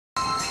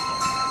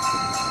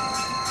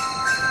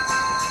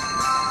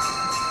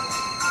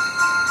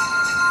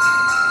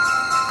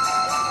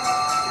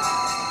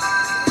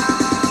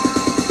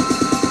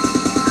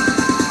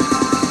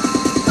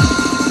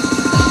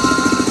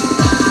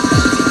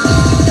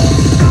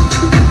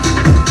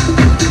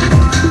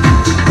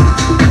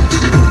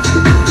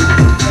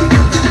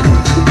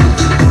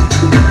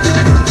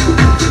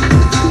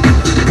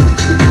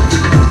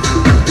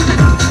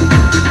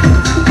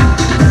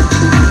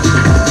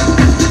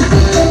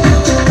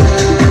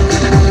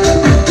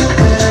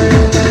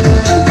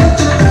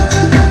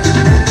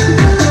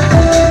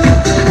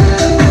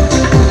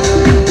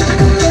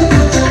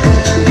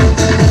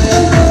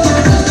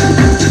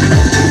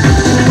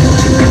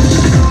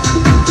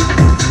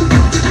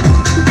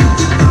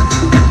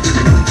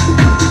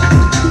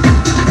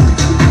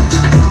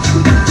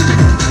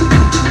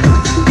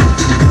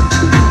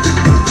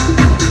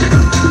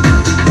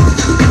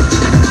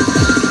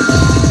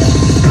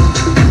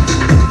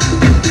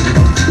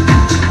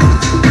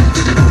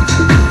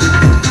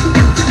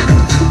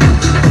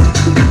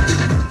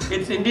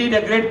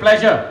indeed a great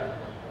pleasure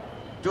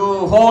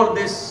to hold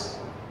this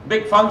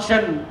big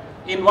function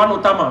in one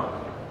Utama.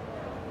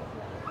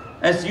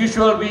 As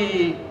usual,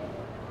 we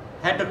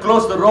had to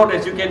close the road,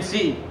 as you can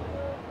see.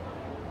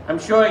 I'm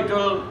sure it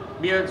will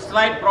be a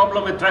slight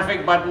problem with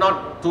traffic, but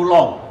not too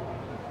long.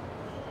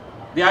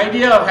 The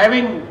idea of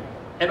having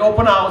an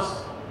open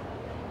house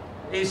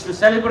is to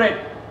celebrate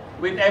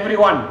with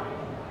everyone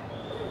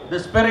the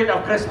spirit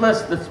of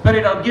Christmas, the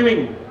spirit of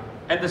giving,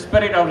 and the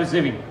spirit of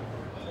receiving.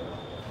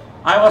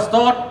 I was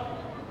taught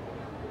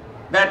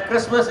that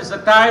Christmas is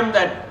a time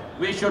that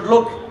we should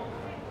look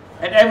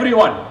at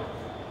everyone,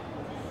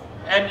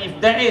 and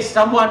if there is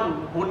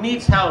someone who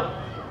needs help,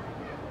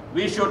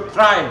 we should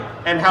try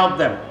and help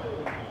them.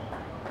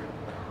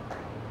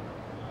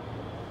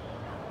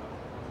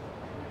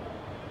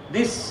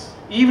 This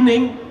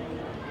evening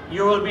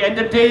you will be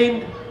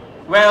entertained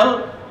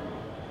well.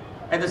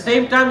 At the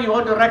same time, you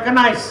want to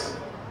recognize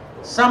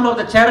some of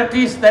the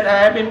charities that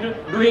have been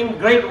doing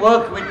great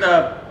work with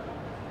the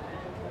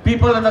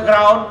people on the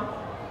ground.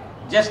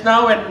 Just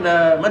now when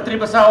Menteri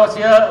Besar was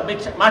here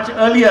much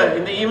earlier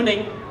in the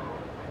evening,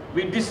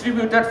 we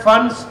distributed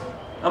funds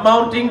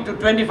amounting to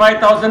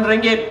 25,000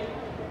 ringgit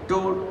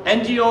to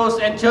NGOs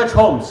and church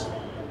homes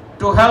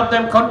to help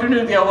them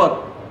continue their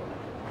work.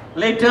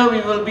 Later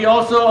we will be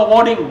also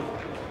awarding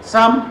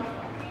some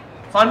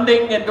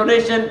funding and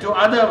donation to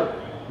other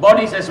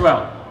bodies as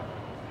well.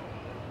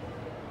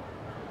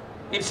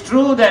 It's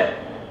true that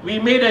we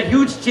made a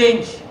huge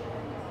change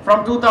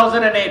from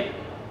 2008,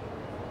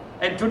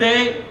 and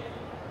today,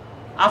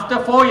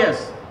 after 4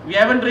 years, we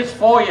haven't reached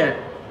 4 yet.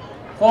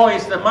 4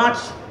 is the March,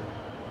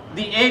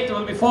 the 8th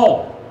will be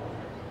 4.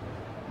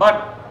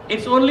 But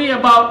it's only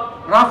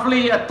about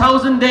roughly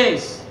 1,000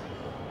 days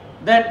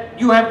that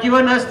you have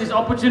given us this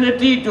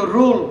opportunity to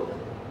rule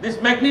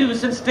this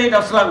magnificent state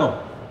of Selangor.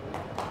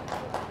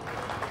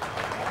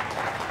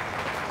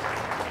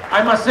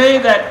 I must say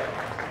that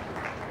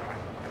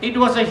it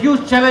was a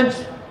huge challenge,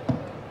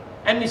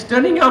 and it's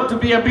turning out to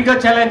be a bigger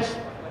challenge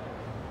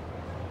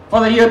for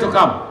the year to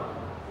come.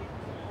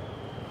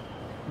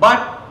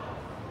 But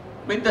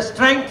with the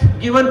strength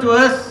given to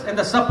us and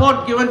the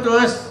support given to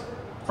us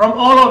from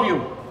all of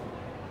you,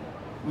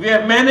 we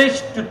have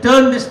managed to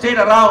turn this state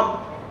around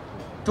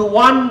to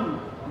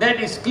one that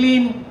is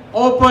clean,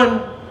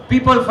 open,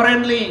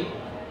 people-friendly,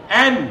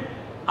 and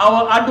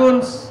our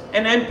aduns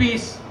and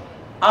MPs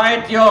are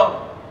at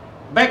your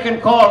beck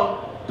and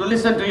call to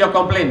listen to your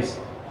complaints.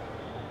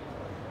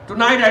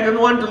 Tonight I don't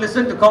want to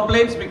listen to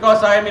complaints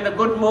because I am in a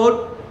good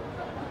mood.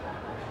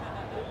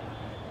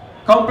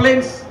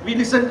 Complaints, we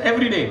listen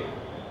every day.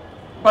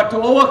 But to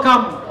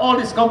overcome all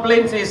these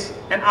complaints is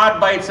an art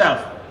by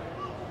itself.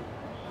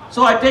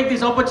 So I take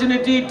this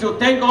opportunity to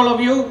thank all of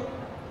you.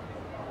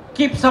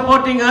 Keep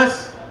supporting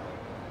us.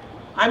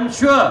 I'm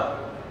sure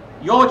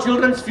your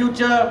children's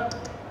future,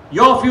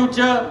 your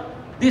future,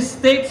 this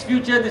state's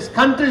future, this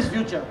country's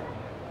future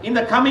in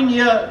the coming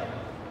year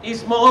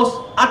is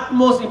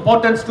utmost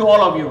importance to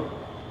all of you.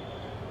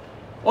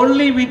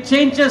 Only with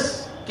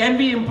changes can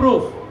we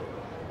improve.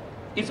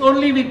 It's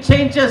only with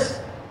changes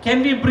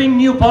can we bring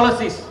new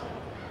policies.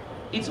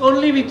 It's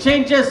only with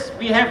changes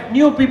we have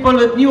new people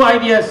with new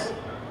ideas.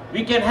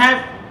 We can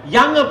have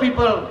younger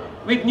people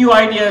with new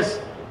ideas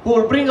who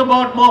will bring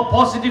about more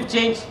positive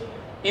change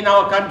in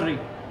our country.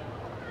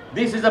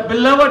 This is a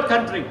beloved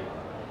country,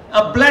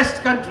 a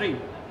blessed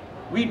country.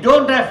 We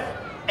don't have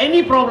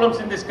any problems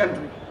in this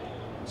country.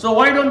 So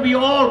why don't we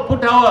all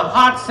put our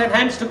hearts and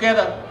hands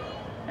together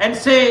and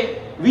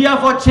say, we are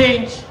for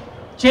change.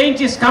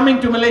 Change is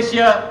coming to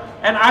Malaysia,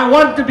 and I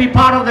want to be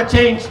part of the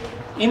change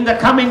in the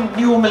coming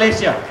new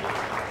Malaysia.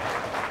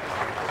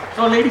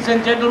 So ladies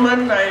and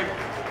gentlemen, I'd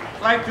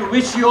like to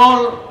wish you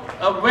all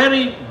a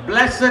very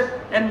blessed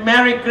and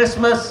Merry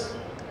Christmas,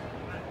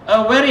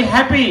 a very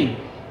happy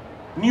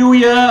New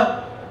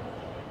Year,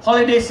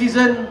 holiday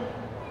season.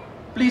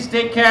 Please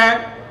take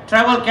care,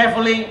 travel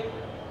carefully,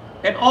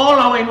 and all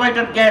our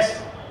invited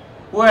guests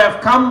who have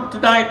come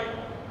tonight,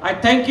 I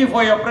thank you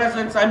for your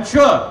presence. I'm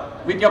sure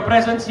with your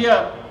presence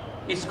here,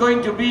 it's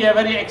going to be a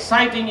very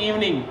exciting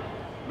evening.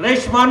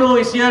 Resh Manu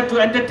is here to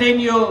entertain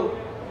you,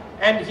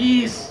 and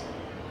he is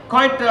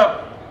quite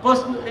a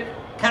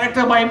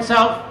character by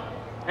himself,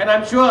 and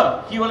I'm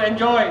sure you will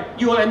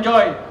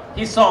enjoy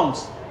his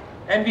songs.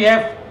 And we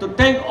have to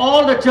thank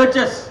all the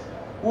churches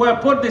who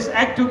have put this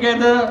act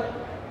together,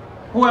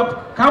 who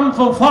have come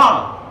from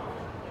far.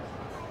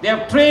 They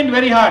have trained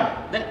very hard.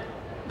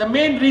 The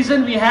main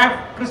reason we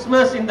have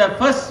Christmas in the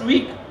first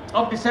week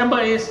of December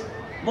is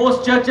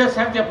most churches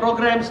have their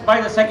programs by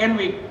the second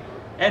week,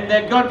 and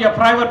they've got their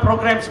private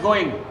programs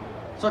going.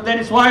 So that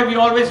is why we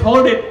always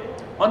hold it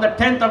on the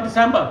 10th of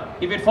December,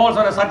 if it falls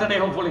on a Saturday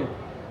hopefully,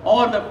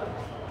 or the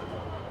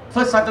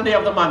first Saturday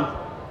of the month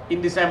in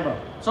December.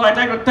 So I'd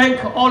like to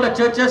thank all the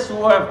churches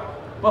who have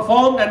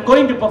performed and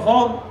going to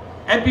perform,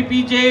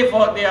 MPPJ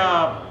for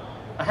their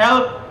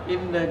help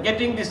in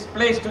getting this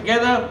place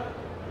together,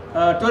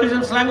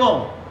 Tourism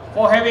Selangor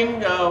for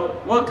having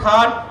worked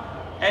hard,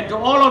 and to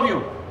all of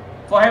you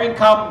for having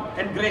come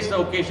and graced the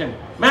occasion.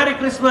 Merry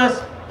Christmas,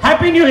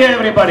 Happy New Year,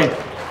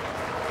 everybody.